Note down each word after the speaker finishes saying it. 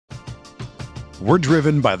We're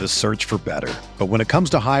driven by the search for better. But when it comes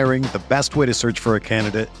to hiring, the best way to search for a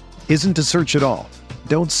candidate isn't to search at all.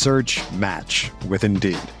 Don't search, match with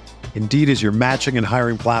Indeed. Indeed is your matching and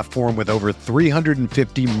hiring platform with over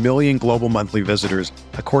 350 million global monthly visitors,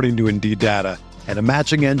 according to Indeed data, and a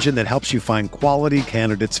matching engine that helps you find quality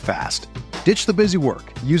candidates fast. Ditch the busy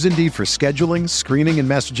work. Use Indeed for scheduling, screening, and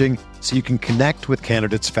messaging so you can connect with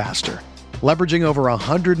candidates faster. Leveraging over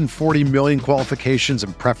 140 million qualifications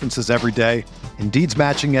and preferences every day, Indeed's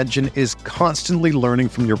matching engine is constantly learning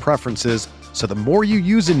from your preferences, so the more you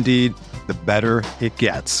use Indeed, the better it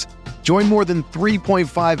gets. Join more than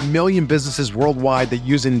 3.5 million businesses worldwide that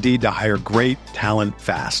use Indeed to hire great talent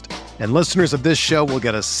fast. And listeners of this show will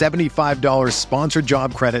get a $75 sponsored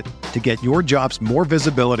job credit to get your jobs more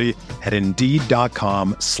visibility at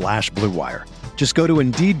Indeed.com/Blue Wire. Just go to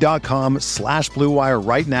Indeed.com/Blue Wire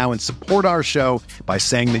right now and support our show by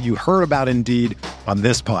saying that you heard about Indeed on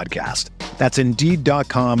this podcast. That's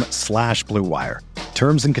Indeed.com/Blue Wire.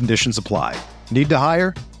 Terms and conditions apply. Need to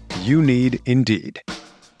hire? You need Indeed.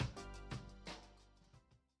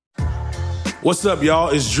 What's up, y'all?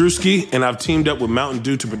 It's Drewski, and I've teamed up with Mountain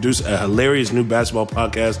Dew to produce a hilarious new basketball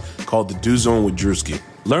podcast called The Dew Zone with Drewski.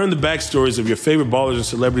 Learn the backstories of your favorite ballers and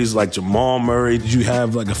celebrities like Jamal Murray. Did you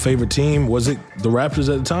have like a favorite team? Was it the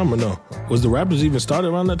Raptors at the time or no? Was the Raptors even started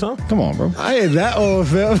around that time? Come on, bro. I ain't that old,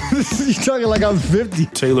 fam. You talking like I'm 50.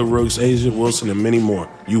 Taylor Rooks, Asia Wilson, and many more.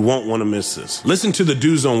 You won't want to miss this. Listen to The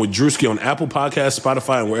Dew Zone with Drewski on Apple Podcasts,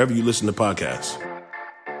 Spotify, and wherever you listen to podcasts.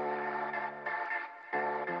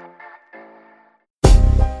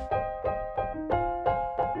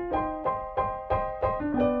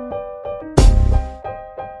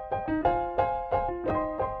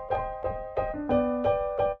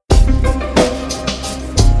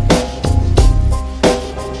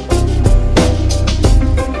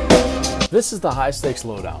 This is the High Stakes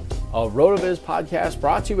Lowdown, a RotoViz podcast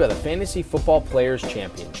brought to you by the Fantasy Football Players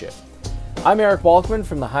Championship. I'm Eric Balkman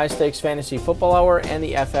from the High Stakes Fantasy Football Hour and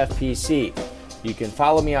the FFPC. You can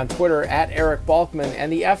follow me on Twitter at Eric Balkman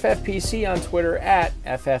and the FFPC on Twitter at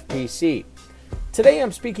FFPC. Today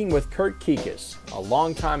I'm speaking with Kurt Kikas, a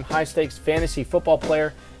longtime high stakes fantasy football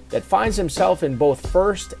player that finds himself in both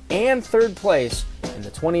first and third place in the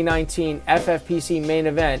 2019 FFPC main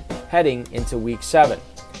event heading into Week 7.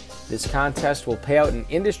 This contest will pay out an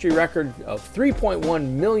industry record of $3.1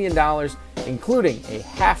 million, including a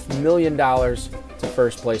 $500,000 to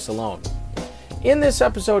first place alone. In this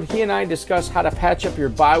episode, he and I discuss how to patch up your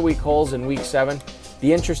bye week holes in Week 7,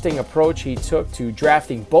 the interesting approach he took to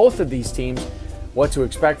drafting both of these teams, what to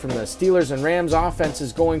expect from the Steelers and Rams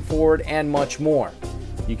offenses going forward, and much more.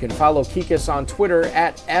 You can follow Kikas on Twitter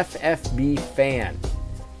at FFBFan.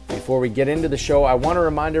 Before we get into the show, I want to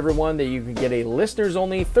remind everyone that you can get a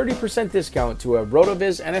listeners-only 30% discount to a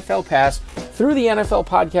RotoViz NFL Pass through the NFL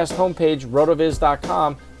Podcast homepage,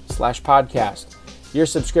 rotoviz.com/podcast. Your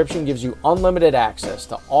subscription gives you unlimited access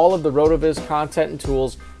to all of the RotoViz content and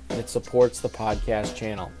tools, and it supports the podcast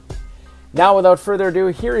channel. Now, without further ado,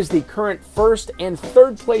 here is the current first and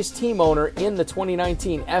third place team owner in the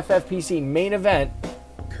 2019 FFPC main event,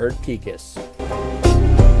 Kurt Kikas.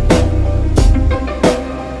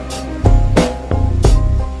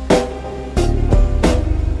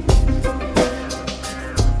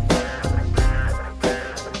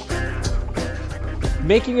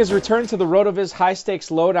 Making his return to the RotoViz High Stakes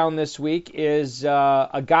Lowdown this week is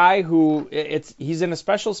a guy who he's in a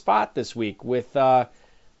special spot this week with 5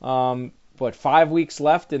 weeks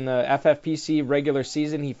left in the FFPC regular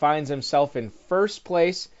season. He finds himself in first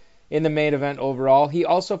place in the main event overall. He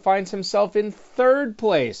also finds himself in third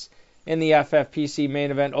place in the FFPC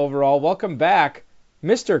main event overall. Welcome back,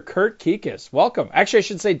 Mr. Kurt Kikas. Welcome. Actually, I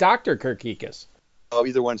should say Dr. Kurt Kikas. Oh,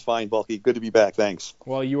 either one's fine, Bulky. Good to be back. Thanks.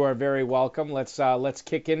 Well, you are very welcome. Let's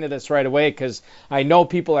kick into this right away because I know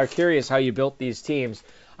people are curious how you built these teams.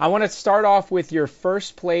 I want to start off with your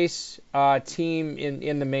first place team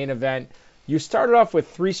in the main event. You started off with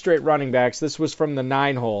 3 straight running backs. This was from the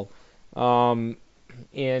 9-hole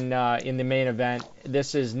in the main event.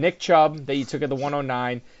 This is Nick Chubb that you took at the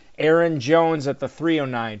 109, Aaron Jones at the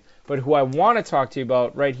 309. But who I want to talk to you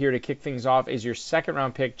about right here to kick things off is your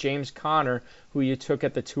second-round pick, James Conner, who you took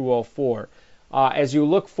at the 204. As you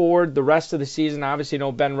look forward the rest of the season, obviously,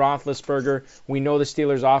 Ben Roethlisberger. We know the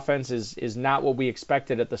Steelers' offense is not what we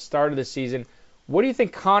expected at the start of the season. What do you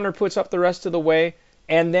think Conner puts up the rest of the way?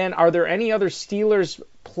 And then are there any other Steelers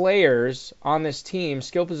players on this team,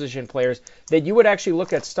 skill position players, that you would actually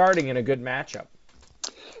look at starting in a good matchup?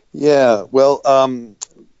 Yeah, well,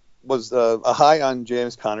 was a high on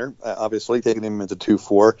James Conner, obviously, taking him into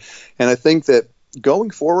 2-4. And I think that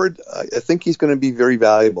going forward, I think he's going to be very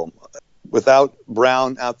valuable. without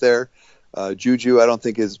Brown out there, Juju I don't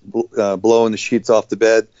think is blowing the sheets off the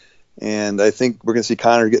bed, and I think we're going to see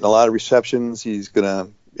Connor getting a lot of receptions. He's going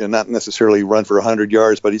to not necessarily run for 100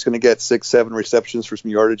 yards, but he's going to get 6-7 receptions for some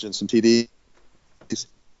yardage and some TDs.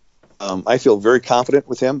 I feel very confident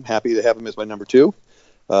with him. Happy to have him as my number 2,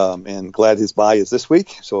 and glad his bye is this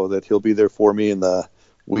week so that he'll be there for me in the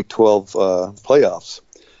Week 12 playoffs.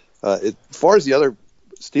 As far as the other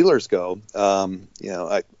Steelers go,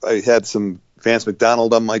 I had some Vance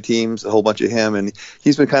McDonald on my teams, a whole bunch of him, and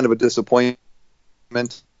he's been kind of a disappointment.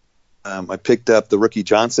 I picked up the rookie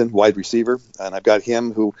Johnson, wide receiver, and I've got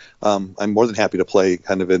him who I'm more than happy to play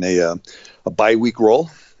kind of in a bye week role,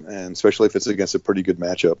 and especially if it's against a pretty good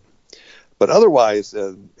matchup. But otherwise,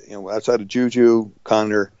 outside of Juju,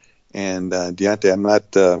 Connor, and Deontay, I'm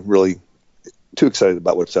not really too excited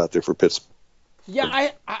about what's out there for Pittsburgh. Yeah,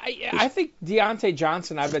 I think Deontay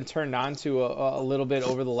Johnson I've been turned on to a little bit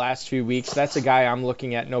over the last few weeks. That's a guy I'm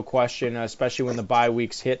looking at, no question, especially when the bye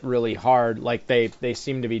weeks hit really hard like they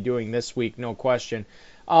seem to be doing this week, no question.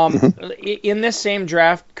 In this same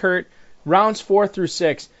draft, Kurt, rounds 4 through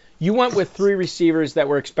 6, you went with 3 receivers that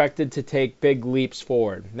were expected to take big leaps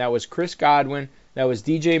forward. That was Chris Godwin, that was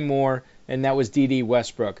DJ Moore, and that was D.D.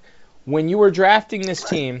 Westbrook. When you were drafting this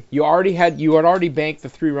team, you had already banked the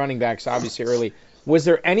 3 running backs, obviously, early. Was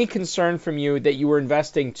there any concern from you that you were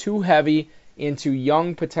investing too heavy into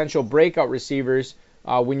young potential breakout receivers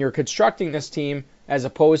when you're constructing this team, as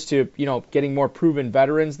opposed to getting more proven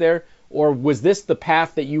veterans there? Or was this the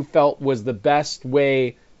path that you felt was the best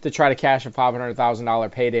way to try to cash a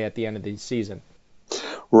 $500,000 payday at the end of the season?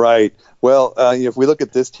 Right. Well, if we look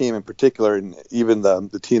at this team in particular, and even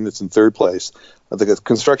the team that's in third place, I think the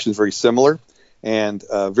construction is very similar, and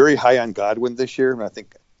very high on Godwin this year. And I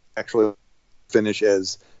think actually finish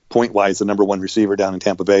as point-wise the number 1 receiver down in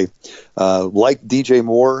Tampa Bay. Like DJ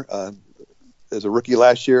Moore as a rookie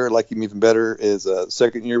last year, like him even better as a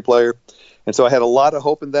second-year player. And so I had a lot of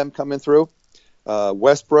hope in them coming through.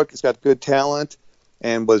 Westbrook has got good talent,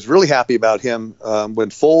 and was really happy about him when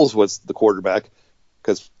Foles was the quarterback,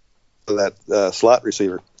 because of that slot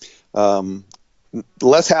receiver.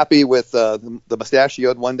 Less happy with the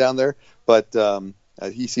mustachioed one down there, but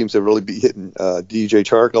he seems to really be hitting DJ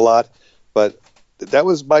Chark a lot. But that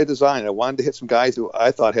was by design. I wanted to hit some guys who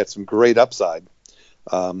I thought had some great upside.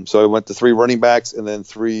 So I went to 3 running backs and then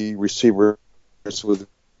 3 receivers with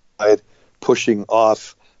pushing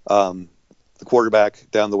off the quarterback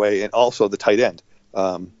down the way, and also the tight end,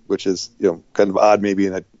 which is kind of odd maybe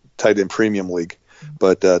in a tight end premium league.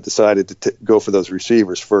 But decided to go for those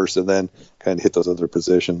receivers first and then kind of hit those other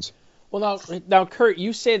positions. Well, now, Kurt,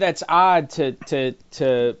 you say that's odd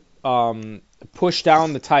to push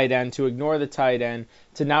down the tight end, to ignore the tight end,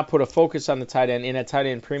 to not put a focus on the tight end in a tight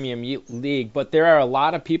end premium league. But there are a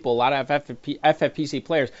lot of people, a lot of FFPC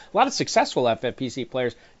players, a lot of successful FFPC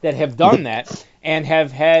players that have done that and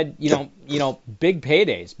have had big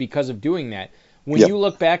paydays because of doing that. When you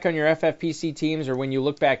look back on your FFPC teams, or when you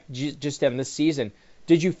look back just on this season,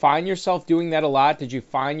 did you find yourself doing that a lot? Did you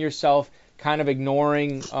find yourself kind of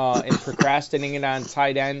ignoring and procrastinating on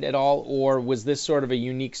tight end at all? Or was this sort of a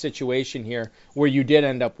unique situation here where you did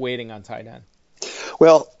end up waiting on tight end?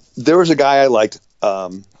 Well, there was a guy I liked,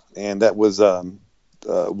 and that was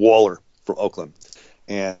Waller from Oakland.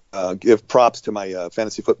 And give props to my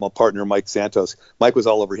fantasy football partner, Mike Santos. Mike was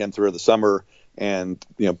all over him through the summer, and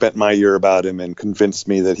bent my ear about him and convinced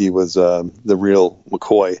me that he was the real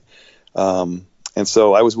McCoy. And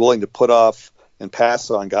so I was willing to put off and pass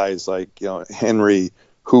on guys like Henry,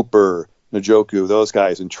 Hooper, Njoku, those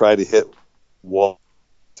guys, and try to hit Waller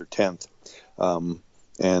or 10th,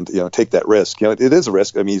 and take that risk. It is a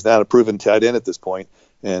risk. I mean, he's not a proven tight end at this point,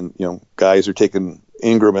 and guys are taking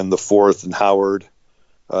Ingram in the 4th and Howard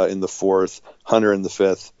in the 4th, Hunter in the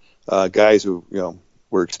 5th, guys who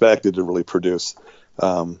were expected to really produce.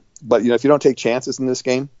 But if you don't take chances in this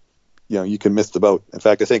game, you can miss the boat. In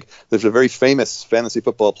fact, I think there's a very famous fantasy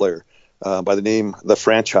football player by the name The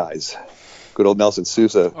Franchise, good old Nelson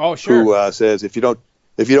Sousa, who says if you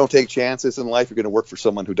don't take chances in life, you're going to work for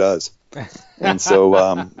someone who does. And so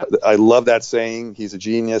I love that saying. He's a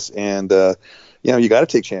genius, and you got to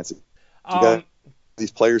take chances. You got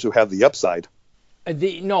these players who have the upside.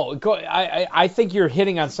 I think you're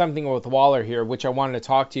hitting on something with Waller here, which I wanted to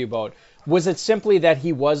talk to you about. Was it simply that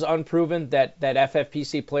he was unproven, that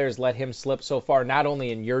FFPC players let him slip so far, not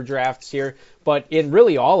only in your drafts here, but in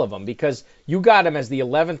really all of them? Because you got him as the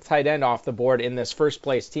 11th tight end off the board in this first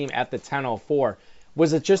place team at the 10:04.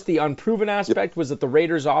 Was it just the unproven aspect? Yep. Was it the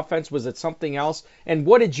Raiders' offense? Was it something else? And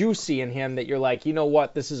what did you see in him that you're like, you know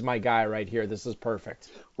what, this is my guy right here. This is perfect.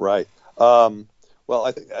 Right. Well,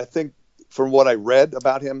 I think from what I read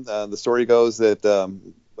about him, the story goes that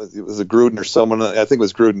it was a Gruden or someone, I think it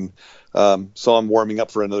was Gruden, saw him warming up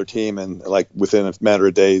for another team, and like within a matter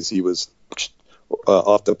of days, he was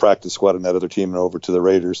off the practice squad on that other team and over to the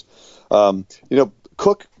Raiders.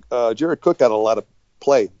 Cook, Jared Cook got a lot of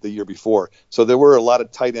play the year before, so there were a lot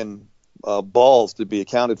of tight end balls to be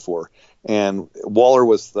accounted for, and Waller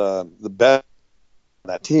was the best on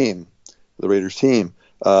that team, the Raiders team.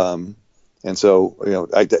 And so,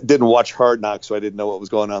 I didn't watch Hard Knocks, so I didn't know what was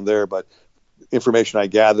going on there, but information I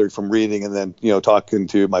gathered from reading and then, talking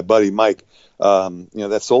to my buddy Mike,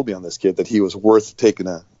 that sold me on this kid, that he was worth taking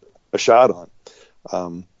a shot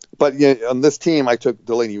on. But on this team, I took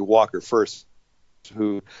Delaney Walker first,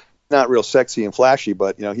 who not real sexy and flashy,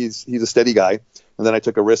 but he's a steady guy. And then I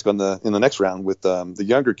took a risk in the next round with the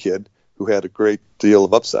younger kid who had a great deal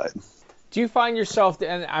of upside. Do you find yourself,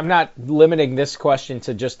 and I'm not limiting this question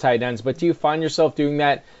to just tight ends, but do you find yourself doing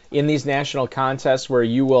that in these national contests where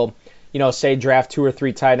you will, say draft 2 or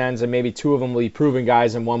 3 tight ends and maybe 2 of them will be proven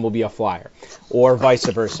guys and 1 will be a flyer, or vice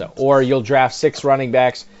versa? Or you'll draft 6 running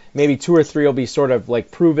backs, maybe 2 or 3 will be sort of like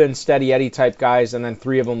proven, steady Eddie type guys, and then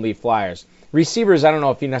 3 of them will be flyers. Receivers, I don't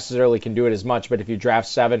know if you necessarily can do it as much, but if you draft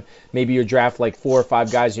 7, maybe you draft like 4 or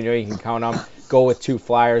 5 guys you can count on, go with 2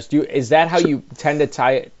 flyers. Is that how you tend to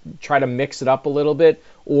try to mix it up a little bit,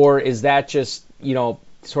 or is that just,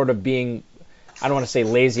 sort of being, I don't want to say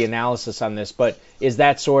lazy analysis on this, but is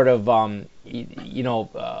that sort of,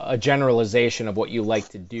 a generalization of what you like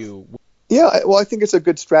to do? Yeah, well, I think it's a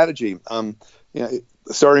good strategy.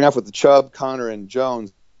 Starting off with the Chubb, Connor, and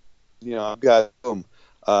Jones, I've got boom.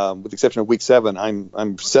 With the exception of week 7,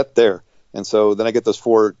 I'm set there. And so then I get those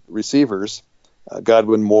 4 receivers,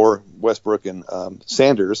 Godwin, Moore, Westbrook, and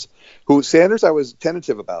Sanders. Sanders I was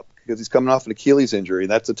tentative about because he's coming off an Achilles injury,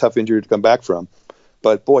 and that's a tough injury to come back from.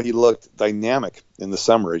 But, boy, he looked dynamic in the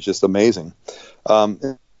summer. He's just amazing.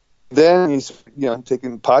 Then he's,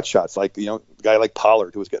 taking pot shots like, a guy like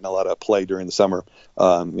Pollard, who was getting a lot of play during the summer.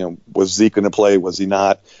 Was Zeke going to play? Was he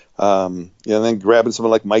not? And then grabbing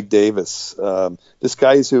someone like Mike Davis. Just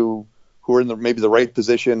guys who are in maybe the right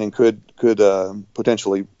position and could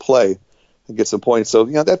potentially play and get some points. So,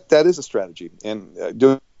 that is a strategy. And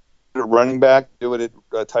do it at running back, do it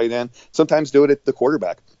at tight end, sometimes do it at the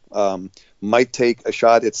quarterback. Might take a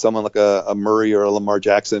shot at someone like a Murray or a Lamar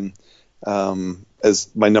Jackson as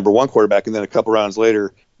my number 1 quarterback, and then a couple rounds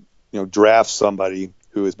later, draft somebody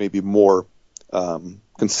who is maybe more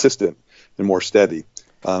consistent and more steady.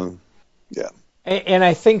 Yeah. And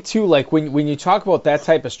I think too, like when you talk about that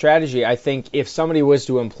type of strategy, I think if somebody was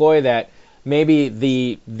to employ that, maybe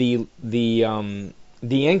the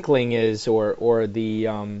inkling is or the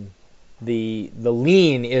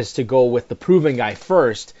lean is to go with the proven guy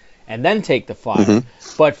first and then take the flyer.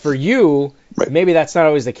 Mm-hmm. But for you, right, maybe that's not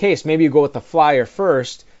always the case. Maybe you go with the flyer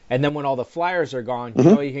first, and then when all the flyers are gone,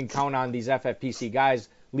 mm-hmm, you can count on these FFPC guys,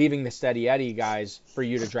 leaving the steady Eddie guys for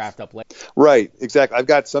you to draft up later. Right, exactly. I've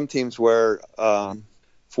got some teams where,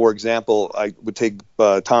 for example, I would take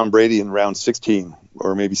Tom Brady in round 16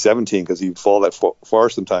 or maybe 17 because he'd fall that far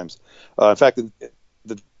sometimes. In fact, in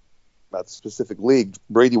that specific league,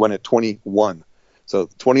 Brady went at 21. So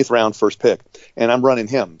 20th round, first pick, and I'm running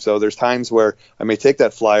him. So there's times where I may take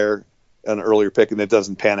that flyer, an earlier pick, and it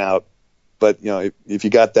doesn't pan out. But if you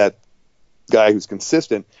got that guy who's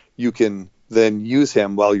consistent, you can then use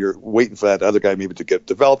him while you're waiting for that other guy maybe to get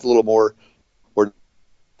developed a little more, or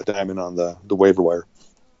the diamond on the waiver wire.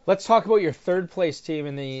 Let's talk about your third place team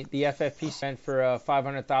in the FFP sent for a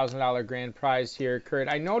 $500,000 grand prize here, Kurt.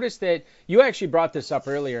 I noticed that you actually brought this up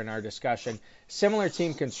earlier in our discussion. Similar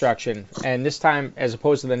team construction, and this time, as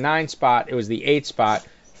opposed to the 9 spot, it was the 8 spot.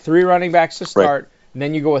 3 running backs to start, right, and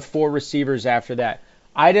then you go with 4 receivers after that.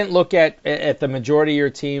 I didn't look at the majority of your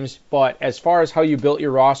teams, but as far as how you built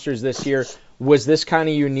your rosters this year, was this kind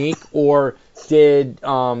of unique, or did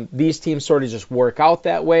these teams sort of just work out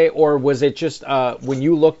that way, or was it just when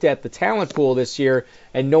you looked at the talent pool this year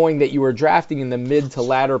and knowing that you were drafting in the mid to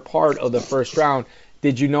latter part of the first round,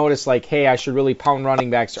 did you notice like, hey, I should really pound running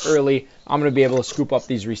backs early, I'm going to be able to scoop up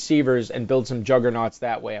these receivers and build some juggernauts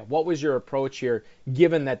that way? What was your approach here,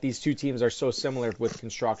 given that these two teams are so similar with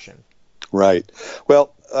construction? Right.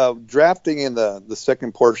 Well, drafting in the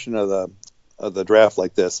second portion of the draft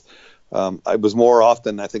like this, I was more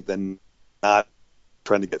often, I think, than not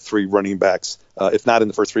trying to get 3 running backs, if not in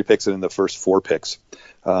the first 3 picks and in the first 4 picks.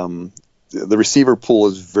 The receiver pool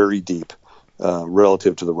is very deep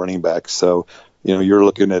relative to the running backs. So, you're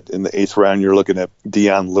looking at, in the 8th round, you're looking at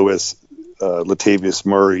Dion Lewis, Latavius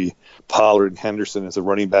Murray, Pollard, and Henderson as the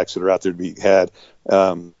running backs that are out there to be had.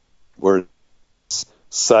 Where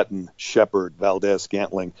Sutton, Shepard, Valdez,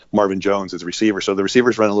 Scantling, Marvin Jones as receivers. So the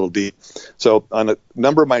receivers run a little deep. So on a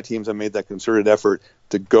number of my teams, I made that concerted effort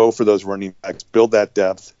to go for those running backs, build that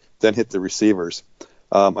depth, then hit the receivers.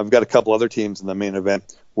 I've got a couple other teams in the main event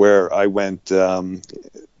where I went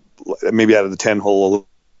maybe out of the 10-hole,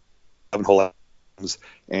 11-hole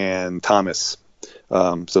and Thomas.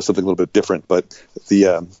 So something a little bit different. But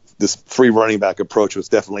this free running back approach was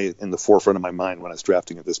definitely in the forefront of my mind when I was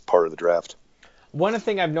drafting at this part of the draft. One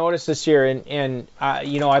thing I've noticed this year, and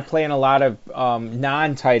I play in a lot of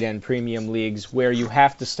non-tight end premium leagues where you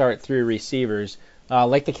have to start 3 receivers,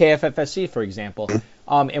 like the KFFSC, for example.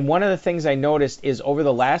 And one of the things I noticed is over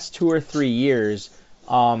the last 2 or 3 years,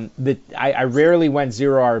 I rarely went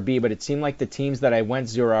 0 RB, but it seemed like the teams that I went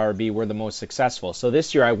 0 RB were the most successful. So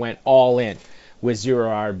this year I went all in with 0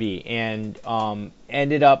 RB and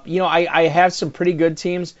ended up, I have some pretty good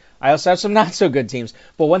teams. I also have some not so good teams.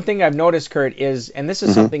 But one thing I've noticed, Kurt, is, and this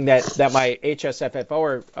is something that my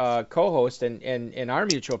HSFFO co-host and our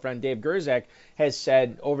mutual friend Dave Gerzak has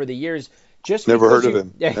said over the years. Never heard of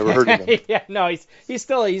him. Yeah, no, he's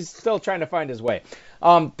still trying to find his way.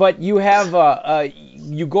 But you have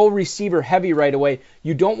you go receiver heavy right away.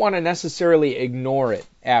 You don't want to necessarily ignore it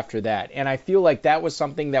after that. And I feel like that was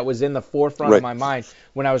something that was in the forefront of my mind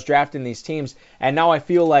when I was drafting these teams. And now I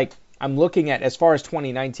feel like I'm looking at, as far as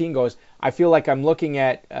 2019 goes, I feel like I'm looking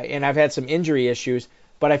at, and I've had some injury issues,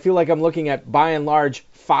 but I feel like I'm looking at, by and large,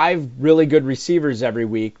 5 really good receivers every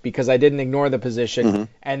week because I didn't ignore the position,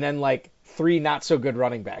 and then like 3 not so good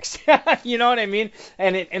running backs. You know what I mean?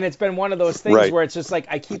 And it's been one of those things where it's just like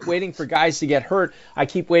I keep waiting for guys to get hurt. I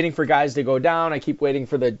keep waiting for guys to go down. I keep waiting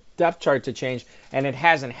for the depth chart to change, and it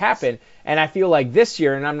hasn't happened. And I feel like this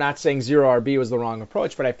year, and I'm not saying 0 RB was the wrong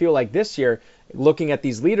approach, but I feel like this year, looking at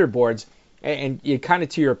these leaderboards, and you kind of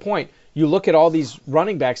to your point, you look at all these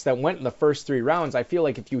running backs that went in the first 3 rounds, I feel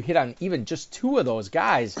like if you hit on even just 2 of those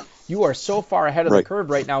guys, you are so far ahead of the curve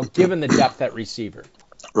right now, given the depth at receiver.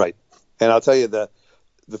 Right. And I'll tell you the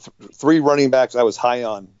 3 running backs I was high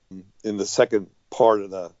on in the second part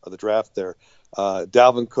of the draft there,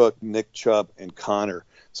 Dalvin Cook, Nick Chubb, and Connor.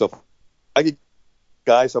 So if I get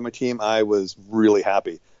guys on my team, I was really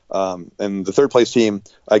happy. And the third place team,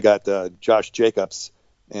 I got Josh Jacobs,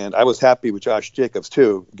 and I was happy with Josh Jacobs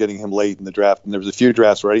too, getting him late in the draft. And there was a few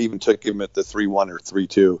drafts where I even took him at the 3-1 or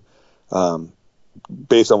 3-2,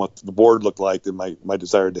 based on what the board looked like and my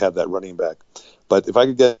desire to have that running back. But if I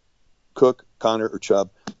could get Cook, Connor, or Chubb,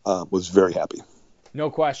 was very happy. No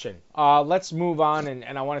question. Let's move on,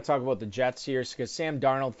 and I want to talk about the Jets here because Sam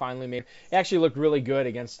Darnold finally actually looked really good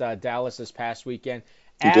against Dallas this past weekend,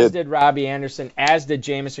 as did Robbie Anderson, as did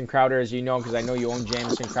Jamison Crowder, as you know, because I know you own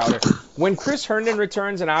Jamison Crowder. When Chris Herndon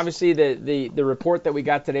returns, and obviously the report that we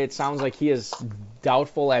got today, it sounds like he is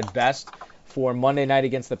doubtful at best for Monday night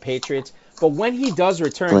against the Patriots. But when he does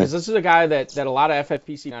return, because this is a guy that a lot of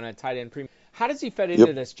FFPC on a tight end premium, how does he fit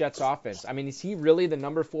into this Jets offense? I mean, is he really the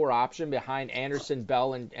number 4 option behind Anderson,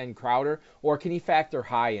 Bell, and Crowder, or can he factor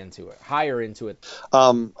higher into it?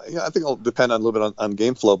 I think it'll depend a little bit on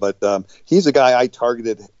game flow, but he's a guy I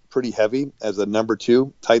targeted pretty heavy as a number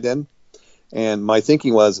 2 tight end. And my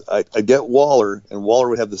thinking was I'd get Waller, and Waller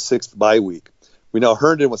would have the 6th bye week. We know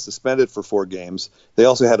Herndon was suspended for 4 games. They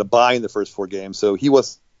also had a bye in the first 4 games, so he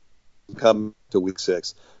was come to week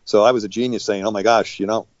 6. So I was a genius saying, oh my gosh,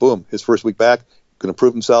 boom, his first week back, going to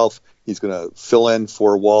prove himself. He's going to fill in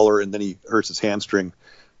for Waller, and then he hurts his hamstring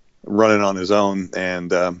running on his own, and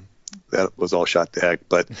that was all shot to heck.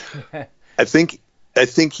 But I think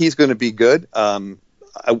he's going to be good. I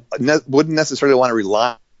wouldn't necessarily want to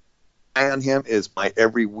rely on him as my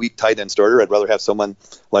every week tight end starter. I'd rather have someone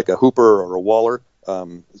like a Hooper or a Waller,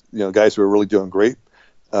 guys who are really doing great,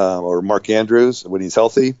 or Mark Andrews when he's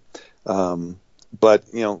healthy. But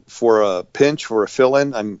for a pinch, for a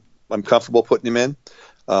fill-in, I'm comfortable putting him in.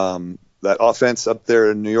 That offense up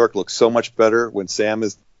there in New York looks so much better when Sam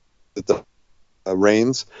is at the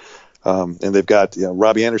reins. And they've got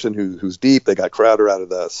Robbie Anderson who's deep. They got Crowder out of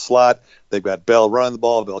the slot. They've got Bell running the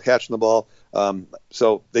ball, Bell catching the ball.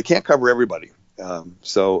 So they can't cover everybody.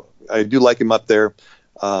 So I do like him up there.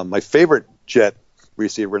 My favorite Jet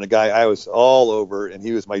receiver, and a guy I was all over, and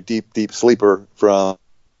he was my deep sleeper from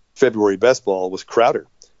February best ball, was Crowder.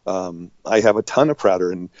 I have a ton of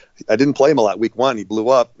Crowder, and I didn't play him a lot. Week 1, he blew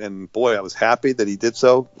up, and boy, I was happy that he did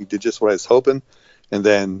so. He did just what I was hoping. And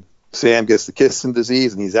then Sam gets the kissing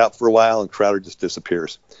disease, and he's out for a while, and Crowder just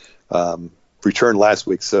disappears. Returned last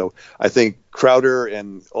week. So I think Crowder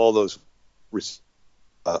and all those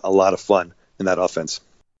a lot of fun in that offense.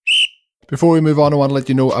 Before we move on, I want to let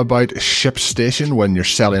you know about ShipStation. When you're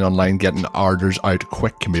selling online, getting orders out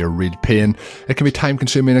quick can be a real pain. It can be time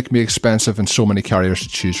consuming, it can be expensive, and so many carriers to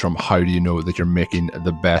choose from. How do you know that you're making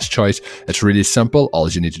the best choice? It's really simple. All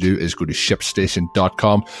you need to do is go to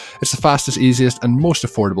ShipStation.com. It's the fastest, easiest, and most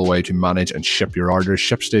affordable way to manage and ship your orders.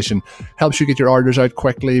 ShipStation helps you get your orders out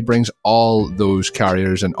quickly, brings all those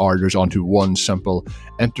carriers and orders onto one simple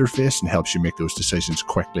interface, and helps you make those decisions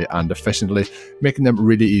quickly and efficiently, making them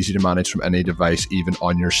really easy to manage from any device, even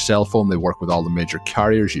on your cell phone. They work with all the major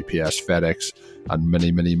carriers, UPS, FedEx, and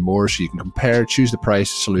many, many more, so you can compare, choose the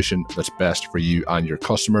price solution that's best for you and your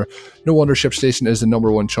customer. No wonder ShipStation is the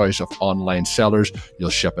number one choice of online sellers.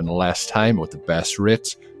 You'll ship in less time with the best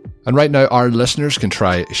rates. And right now, our listeners can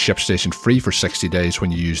try ShipStation free for 60 days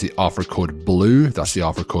when you use the offer code BLUE. That's the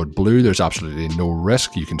offer code BLUE. There's absolutely no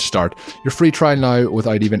risk. You can start your free trial now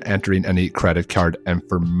without even entering any credit card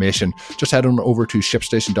information. Just head on over to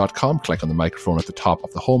ShipStation.com, click on the microphone at the top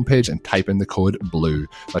of the homepage, and type in the code BLUE.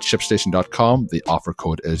 That's ShipStation.com. The offer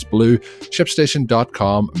code is BLUE.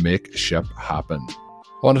 ShipStation.com. Make ship happen.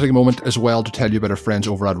 I want to take a moment as well to tell you about our friends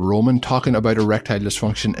over at Roman. Talking about erectile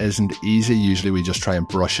dysfunction isn't easy. Usually we just try and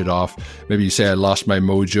brush it off. Maybe you say, I lost my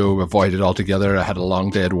mojo, avoid it altogether, I had a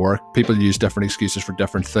long day at work. People use different excuses for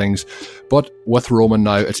different things. But with Roman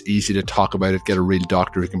now, it's easy to talk about it, get a real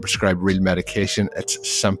doctor who can prescribe real medication. It's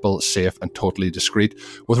simple, safe, and totally discreet.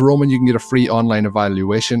 With Roman, you can get a free online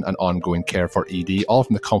evaluation and ongoing care for ED, all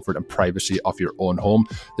from the comfort and privacy of your own home.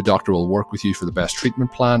 The doctor will work with you for the best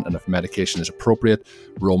treatment plan, and if medication is appropriate,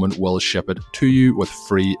 Roman will ship it to you with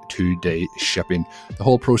free 2-day shipping. The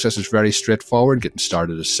whole process is very straightforward. Getting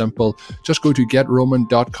started is simple. Just go to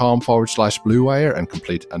getroman.com/bluewire and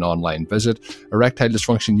complete an online visit. Erectile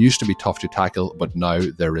dysfunction used to be tough to tackle, but now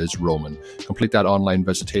there is Roman. Complete that online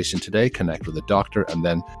visitation today, connect with a doctor,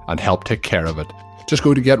 and help take care of it. Just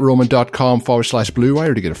go to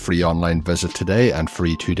getroman.com/bluewire to get a free online visit today and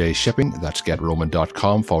free 2-day shipping. That's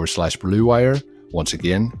getroman.com/bluewire. Once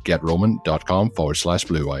again,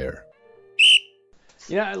 getroman.com/bluewire.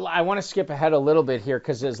 You know, I want to skip ahead a little bit here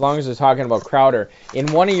because as long as we're talking about Crowder,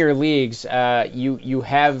 in one of your leagues, you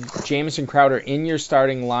have Jamison Crowder in your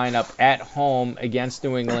starting lineup at home against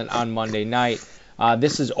New England on Monday night.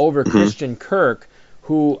 This is over Christian Kirk,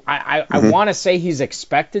 who I want to say he's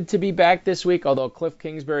expected to be back this week, although Cliff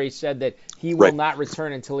Kingsbury said that he will not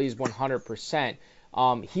return until he's 100%.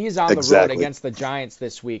 He is on the road against the Giants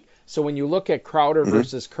this week. So when you look at Crowder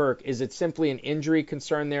versus Kirk, is it simply an injury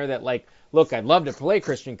concern there that, like, look, I'd love to play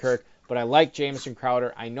Christian Kirk, but I like Jamison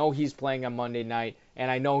Crowder. I know he's playing on Monday night, and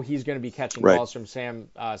I know he's going to be catching balls from Sam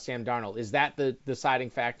Darnold. Is that the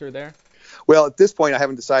deciding factor there? Well, at this point, I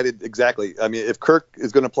haven't decided exactly. I mean, if Kirk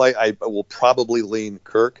is going to play, I will probably lean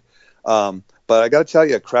Kirk. But I got to tell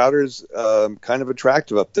you, Crowder's kind of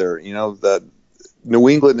attractive up there. You know, the New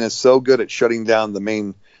England is so good at shutting down the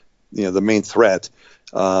main threat.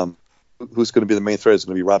 Who's going to be the main threat? Is it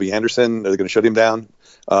going to be Robbie Anderson? Are they going to shut him down?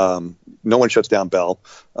 No one shuts down Bell.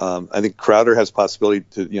 I think Crowder has possibility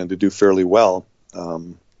to do fairly well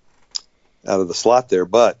out of the slot there,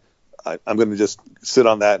 but I'm going to just sit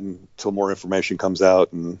on that until more information comes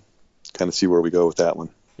out and kind of see where we go with that one.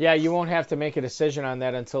 Yeah, you won't have to make a decision on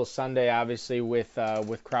that until Sunday, obviously, with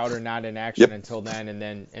Crowder not in action until then, and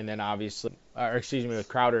then obviously, with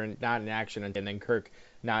Crowder not in action, and then Kirk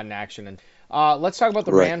not in action. And let's talk about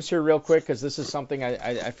the Rams here real quick, because this is something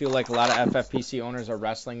I feel like a lot of FFPC owners are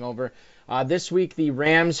wrestling over. This week, the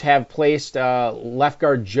Rams have placed left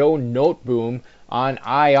guard Joe Noteboom on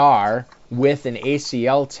IR with an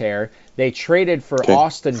ACL tear. They traded for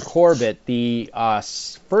Austin Corbett, the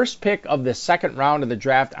first pick of the second round of the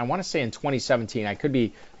draft. I want to say in 2017. I could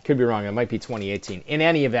be wrong. It might be 2018. In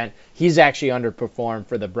any event, he's actually underperformed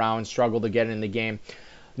for the Browns. Struggled to get in the game.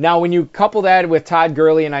 Now, when you couple that with Todd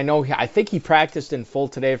Gurley, and I think he practiced in full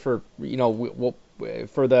today for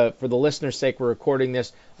for the listeners' sake, we're recording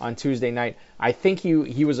this on Tuesday night. I think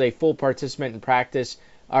he was a full participant in practice.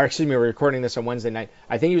 Or excuse me, we're recording this on Wednesday night.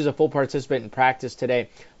 I think he was a full participant in practice today.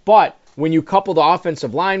 But when you couple the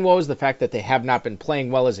offensive line woes, the fact that they have not been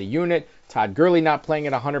playing well as a unit, Todd Gurley not playing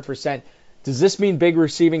at 100%, does this mean big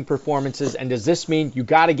receiving performances? And does this mean you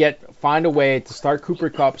got to find a way to start Cooper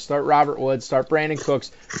Kupp, start Robert Woods, start Brandon Cooks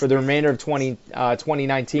for the remainder of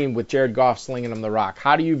 2019 with Jared Goff slinging them the rock?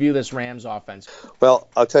 How do you view this Rams offense? Well,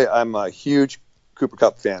 I'll tell you, I'm a huge Cooper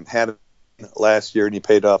Kupp fan. Had him last year, and he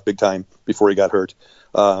paid off big time before he got hurt.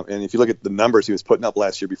 And if you look at the numbers he was putting up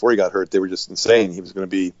last year before he got hurt, they were just insane. He was going to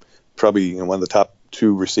be probably one of the top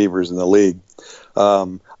 2 receivers in the league.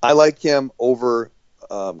 I like him over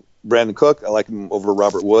Brandon Cook. I like him over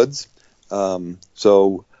Robert Woods.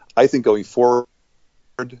 So I think going forward,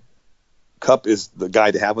 Kupp is the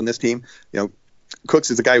guy to have on this team.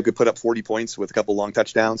 Cooks is a guy who could put up 40 points with a couple long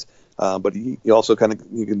touchdowns, but he also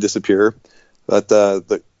he can disappear. But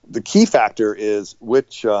the key factor is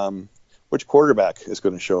which quarterback is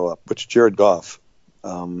going to show up, which Jared Goff.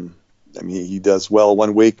 He does well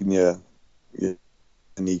 1 week and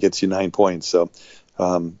he gets you 9 points. So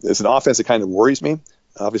it's an offense that kind of worries me.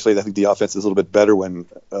 Obviously, I think the offense is a little bit better when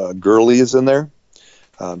Gurley is in there.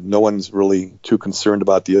 No one's really too concerned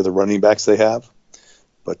about the other running backs they have.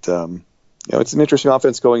 But, it's an interesting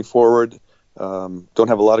offense going forward. Don't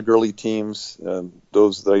have a lot of Gurley teams.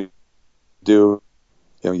 Those that I do,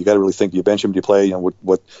 you got to really think, do you bench him, do you play,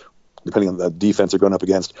 what depending on the defense they're going up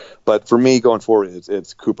against. But for me, going forward,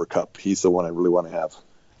 it's Cooper Kupp. He's the one I really want to have.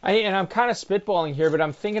 And I'm kind of spitballing here, but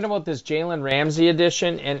I'm thinking about this Jalen Ramsey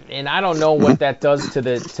addition, and I don't know what that does to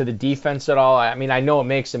the defense at all. I know it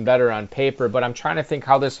makes him better on paper, but I'm trying to think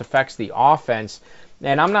how this affects the offense,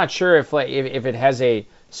 and I'm not sure if it has a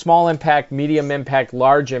small impact, medium impact,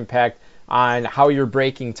 large impact on how you're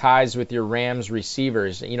breaking ties with your Rams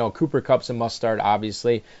receivers. Cooper Kupp's a must start,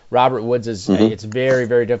 obviously. Robert Woods is, it's very,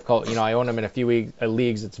 very difficult. I own him in a few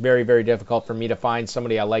leagues. It's very, very difficult for me to find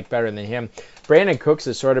somebody I like better than him. Brandon Cooks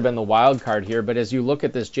has sort of been the wild card here, but as you look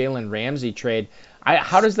at this Jalen Ramsey trade,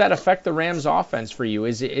 how does that affect the Rams offense for you?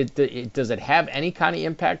 Does it have any kind of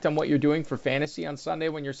impact on what you're doing for fantasy on Sunday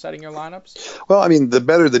when you're setting your lineups? Well, the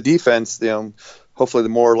better the defense, hopefully the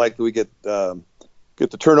more likely we get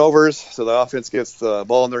the turnovers, so the offense gets the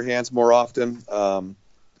ball in their hands more often.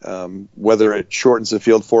 Whether it shortens the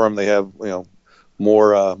field for them, they have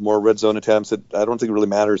more red zone attempts. I don't think it really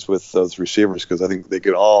matters with those receivers because I think they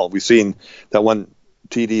could all. We've seen that one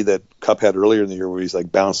TD that Kupp had earlier in the year where he's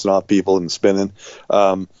like bouncing off people and spinning.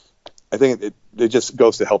 I think it just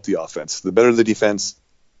goes to help the offense. The better the defense,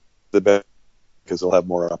 the better, because they'll have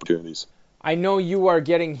more opportunities. I know you are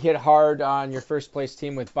getting hit hard on your first place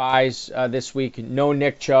team with buys this week. No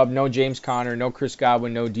Nick Chubb, no James Conner, no Chris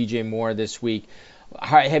Godwin, no DJ Moore this week.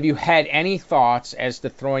 Have you had any thoughts as to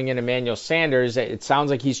throwing in Emmanuel Sanders? It sounds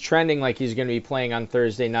like he's trending like he's going to be playing on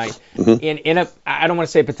Thursday night in a, I don't want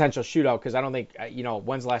to say potential shootout because I don't think,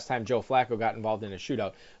 when's the last time Joe Flacco got involved in a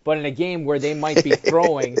shootout, but in a game where they might be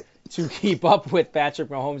throwing to keep up with Patrick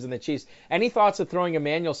Mahomes and the Chiefs. Any thoughts of throwing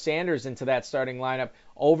Emmanuel Sanders into that starting lineup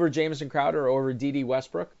over Jamison Crowder or over D.D.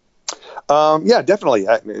 Westbrook? Yeah, definitely.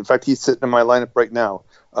 In fact, he's sitting in my lineup right now.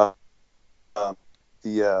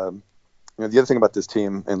 The other thing about this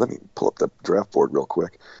team, and let me pull up the draft board real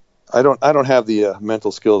quick. I don't have the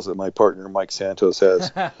mental skills that my partner Mike Santos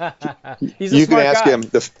has. He's a smart guy.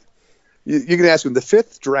 You can ask him the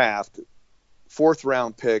 5th draft, 4th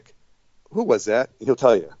round pick. Who was that? He'll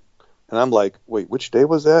tell you. And I'm like, wait, which day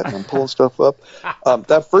was that? And I'm pulling stuff up.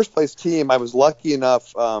 That first place team, I was lucky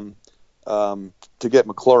enough to get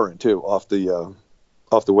McLaurin too off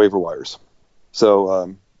the waiver wires.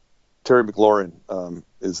 So Terry McLaurin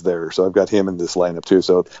is there, so I've got him in this lineup too.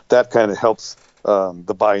 So that kind of helps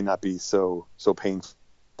the buy not be so painful.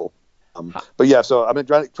 But yeah, so I'm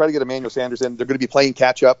gonna try to get Emmanuel Sanders in. They're going to be playing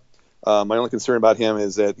catch up. My only concern about him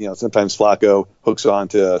is that sometimes Flacco hooks on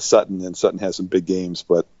to Sutton, and Sutton has some big games.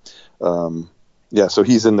 But so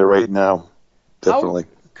he's in there right now, definitely.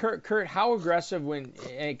 Kurt, how aggressive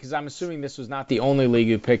because I'm assuming this was not the only league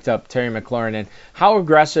you picked up Terry McLaurin in. How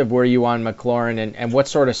aggressive were you on McLaurin, and what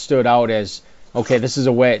sort of stood out as, okay, this is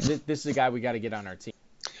a guy we got to get on our team?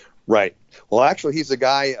 Right. Well, actually, he's a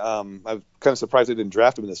guy. I'm kind of surprised I didn't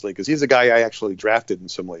draft him in this league because he's a guy I actually drafted in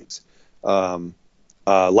some leagues.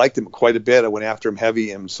 Liked him quite a bit. I went after him heavy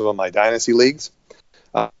in some of my dynasty leagues.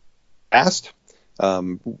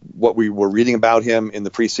 What we were reading about him in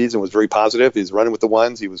the preseason was very positive. He's running with the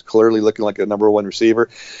ones. He was clearly looking like a number one receiver.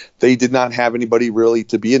 They did not have anybody really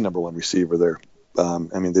to be a number one receiver there.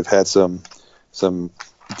 They've had some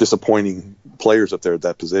disappointing players up there at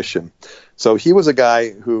that position. So he was a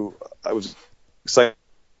guy who I was excited,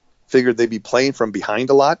 figured they'd be playing from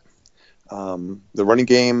behind a lot. The running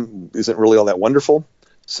game isn't really all that wonderful.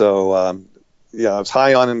 So, I was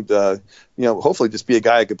high on him hopefully just be a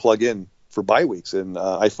guy I could plug in for bye weeks. And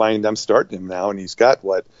I find I'm starting him now, and he's got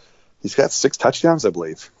 6 touchdowns, I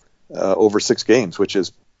believe, over 6 games, which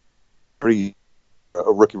is pretty a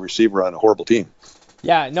rookie receiver on a horrible team.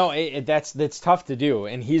 Yeah, no, that's tough to do,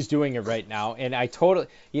 and he's doing it right now. And I totally,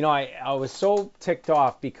 I was so ticked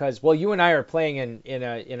off because, well, you and I are playing in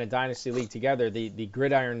a dynasty league together, the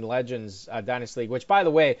Gridiron Legends dynasty league. Which, by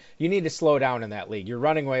the way, you need to slow down in that league. You're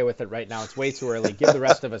running away with it right now. It's way too early. Give the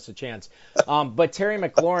rest of us a chance. But Terry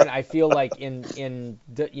McLaurin, I feel like in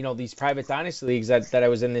these private dynasty leagues that I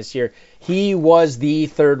was in this year, he was the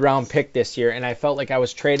third round pick this year, and I felt like I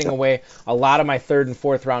was trading away a lot of my third and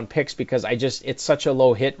fourth round picks because it's such a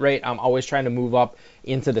low hit rate. I'm always trying to move up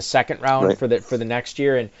into the second round for the next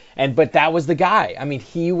year, but that was the guy. I mean,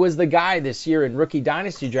 he was the guy this year in rookie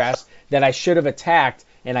dynasty drafts that I should have attacked,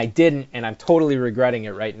 and I didn't, and I'm totally regretting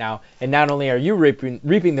it right now. And not only are you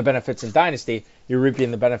reaping the benefits in dynasty, you're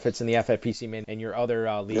reaping the benefits in the FFPC and your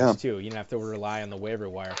other leagues too. You don't have to rely on the waiver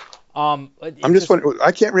wire. I'm just wondering.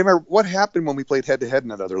 I can't remember what happened when we played head to head in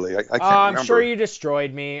that other league. I can't remember. I'm sure you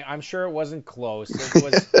destroyed me. I'm sure it wasn't close.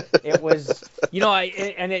 It was.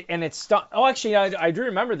 Oh, actually, I do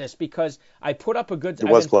remember this because I put up I've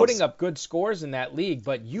been putting up good scores in that league.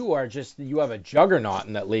 But you have a juggernaut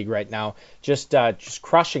in that league right now, just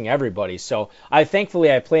crushing everybody. So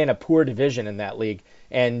thankfully I play in a poor division in that league.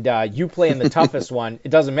 And you play in the toughest one. It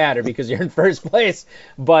doesn't matter because you're in first place.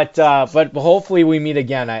 But hopefully we meet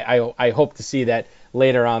again. I hope to see that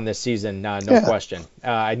later on this season. No question.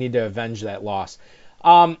 I need to avenge that loss.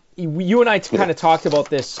 You and I kind of talked about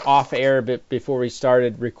this off air before we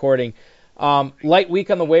started recording. Light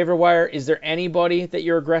week on the waiver wire. Is there anybody that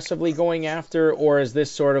you're aggressively going after, or is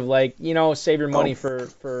this sort of like save your money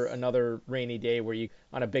for another rainy day where you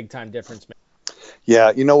on a big time difference?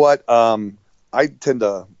 Yeah, you know what? I tend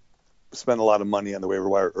to spend a lot of money on the waiver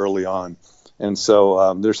wire early on. And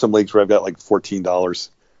so there's some leagues where I've got like $14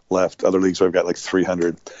 left, other leagues where I've got like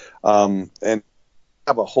 $300. And I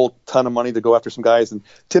have a whole ton of money to go after some guys. And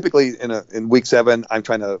typically in week 7, I'm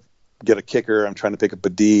trying to get a kicker. I'm trying to pick up a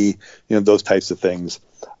D, those types of things.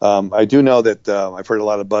 I do know that I've heard a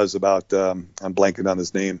lot of buzz about, I'm blanking on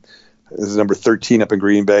his name. This is number 13 up in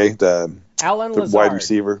Green Bay, the wide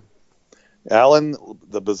receiver. Alan,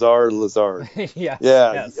 the Bizarre Lazard.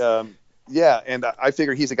 Yes. And I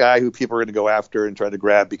figure he's a guy who people are going to go after and try to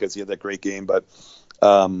grab because he had that great game. But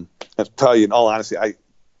I'll tell you, in all honesty, I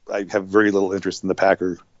have very little interest in the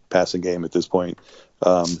Packer passing game at this point.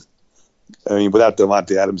 Without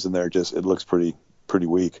Devontae Adams in there, it looks pretty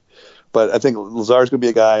weak. But I think Lazard's going to be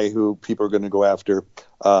a guy who people are going to go after.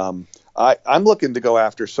 I'm looking to go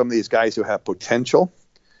after some of these guys who have potential,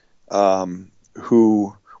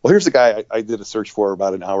 Well, here's the guy I did a search for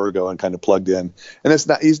about an hour ago and kind of plugged in,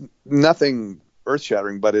 and he's nothing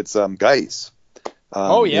earth-shattering, but it's Geis.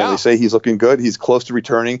 They say he's looking good. He's close to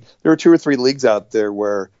returning. There were 2 or 3 leagues out there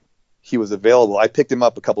where he was available. I picked him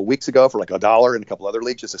up a couple weeks ago for like $1 in a couple other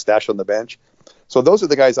leagues, just a stash on the bench. So those are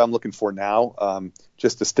the guys I'm looking for now,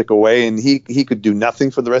 just to stick away. And he could do nothing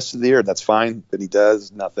for the rest of the year. That's fine, but he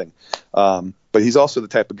does nothing. But he's also the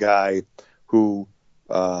type of guy who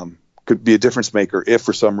could be a difference maker if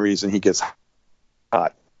for some reason he gets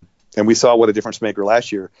hot. And we saw what a difference maker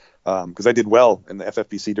last year, because I did well in the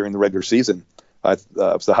FFPC during the regular season. I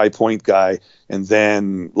was the high point guy, and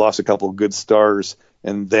then lost a couple of good stars,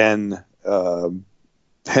 and then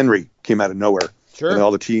Henry came out of nowhere. Sure. And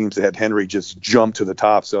all the teams that had Henry just jumped to the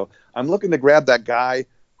top. So I'm looking to grab that guy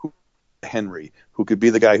Henry, who could be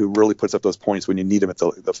the guy who really puts up those points when you need him at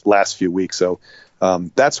the last few weeks. So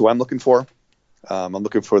that's who I'm looking for. I'm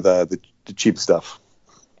looking for the cheap stuff.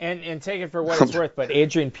 And take it for what it's worth, but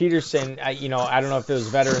Adrian Peterson, I don't know if it was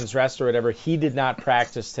veterans rest or whatever, he did not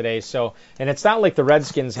practice today. So, and it's not like the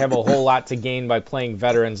Redskins have a whole lot to gain by playing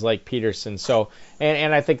veterans like Peterson. So,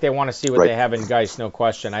 and I think they want to see what they have in Geis, no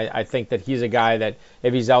question. I think that he's a guy that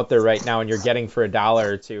if he's out there right now and you're getting for $1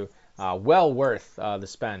 or $2, well worth the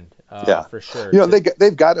spend, for sure.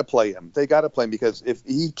 They've got to play him. They got to play him because if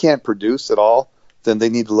he can't produce at all, then they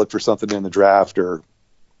need to look for something in the draft or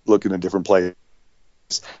look in a different place.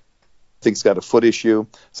 I think he's got a foot issue.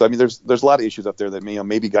 So, there's a lot of issues up there that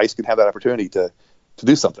maybe Geis can have that opportunity to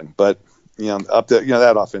do something. But,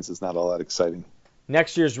 that offense is not all that exciting.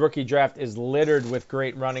 Next year's rookie draft is littered with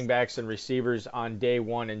great running backs and receivers on day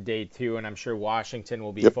 1 and day 2, and I'm sure Washington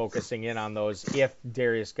will be focusing in on those if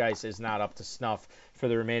Darius Geis is not up to snuff for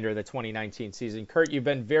the remainder of the 2019 season. Kurt, you've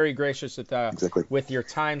been very gracious with your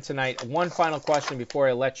time tonight. One final question before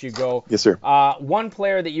I let you go. Yes, sir. One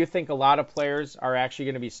player that you think a lot of players are actually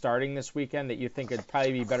going to be starting this weekend that you think would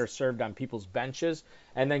probably be better served on people's benches,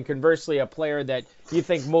 and then conversely, a player that you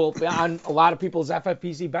think will be on a lot of people's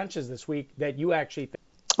FFPC benches this week that you actually think.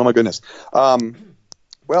 Oh, my goodness.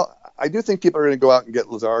 Well, I do think people are going to go out and get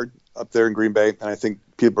Lazard up there in Green Bay, and I think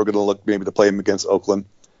people are going to look maybe to play him against Oakland.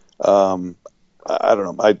 I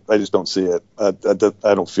don't know. I just don't see it. I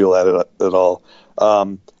don't feel that at all.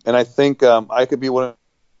 And I think I could be one of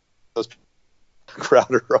those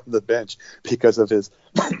Crowder on the bench because of his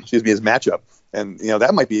his matchup, and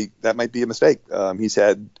that might be a mistake. He's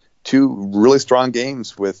had 2 really strong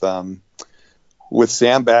games with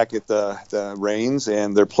Sam back at the reins,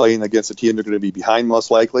 and they're playing against a team they're going to be behind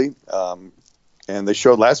most likely. And they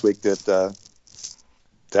showed last week that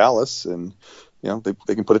Dallas, and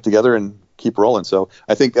they can put it together and keep rolling. So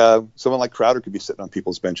I think someone like Crowder could be sitting on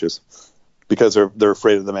people's benches because they're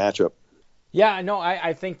afraid of the matchup. Yeah, no,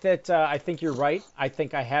 I think that I think you're right. I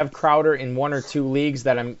think I have Crowder in 1 or 2 leagues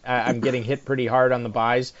that I'm getting hit pretty hard on the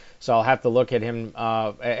buys, so I'll have to look at him,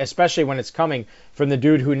 especially when it's coming from the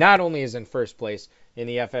dude who not only is in first place in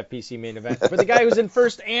the FFPC main event, but the guy who's in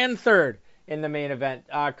first and third in the main event.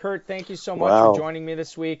 Kurt, thank you so much for joining me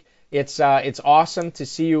this week. It's awesome to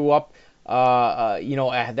see you up.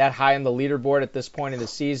 That high on the leaderboard at this point in the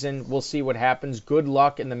season. We'll see what happens. Good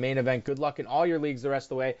luck in the main event. Good luck in all your leagues the rest of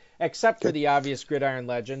the way, except for the obvious Gridiron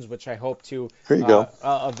Legends, which I hope to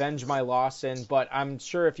avenge my loss in. But I'm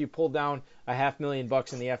sure if you pull down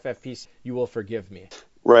 $500,000 in the FFPC, you will forgive me.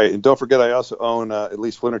 Right, and don't forget I also own at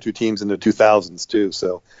least 1 or 2 teams in the 2000s too.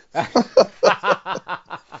 So I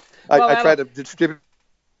try to distribute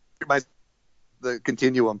the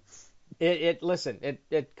continuum. It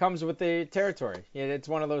comes with the territory. It's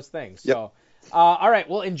one of those things. Yep. So, all right.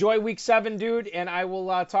 Well, enjoy week 7, dude, and I will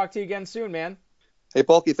talk to you again soon, man. Hey,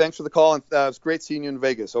 Bulky, thanks for the call, and it was great seeing you in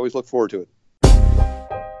Vegas. Always look forward to it.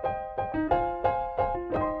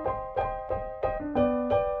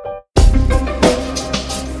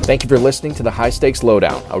 Thank you for listening to the High Stakes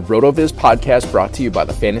Lowdown, a RotoViz podcast brought to you by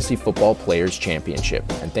the Fantasy Football Players Championship.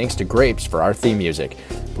 And thanks to Grapes for our theme music.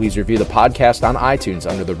 Please review the podcast on iTunes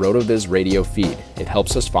under the RotoViz radio feed. It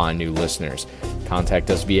helps us find new listeners. Contact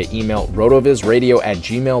us via email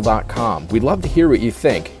rotovizradio@gmail.com. We'd love to hear what you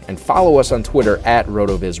think, and follow us on Twitter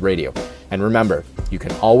 @RotoVizRadio. And remember, you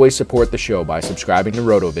can always support the show by subscribing to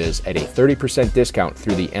RotoViz at a 30% discount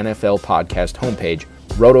through the NFL podcast homepage,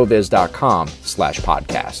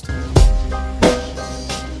 rotoviz.com/podcast.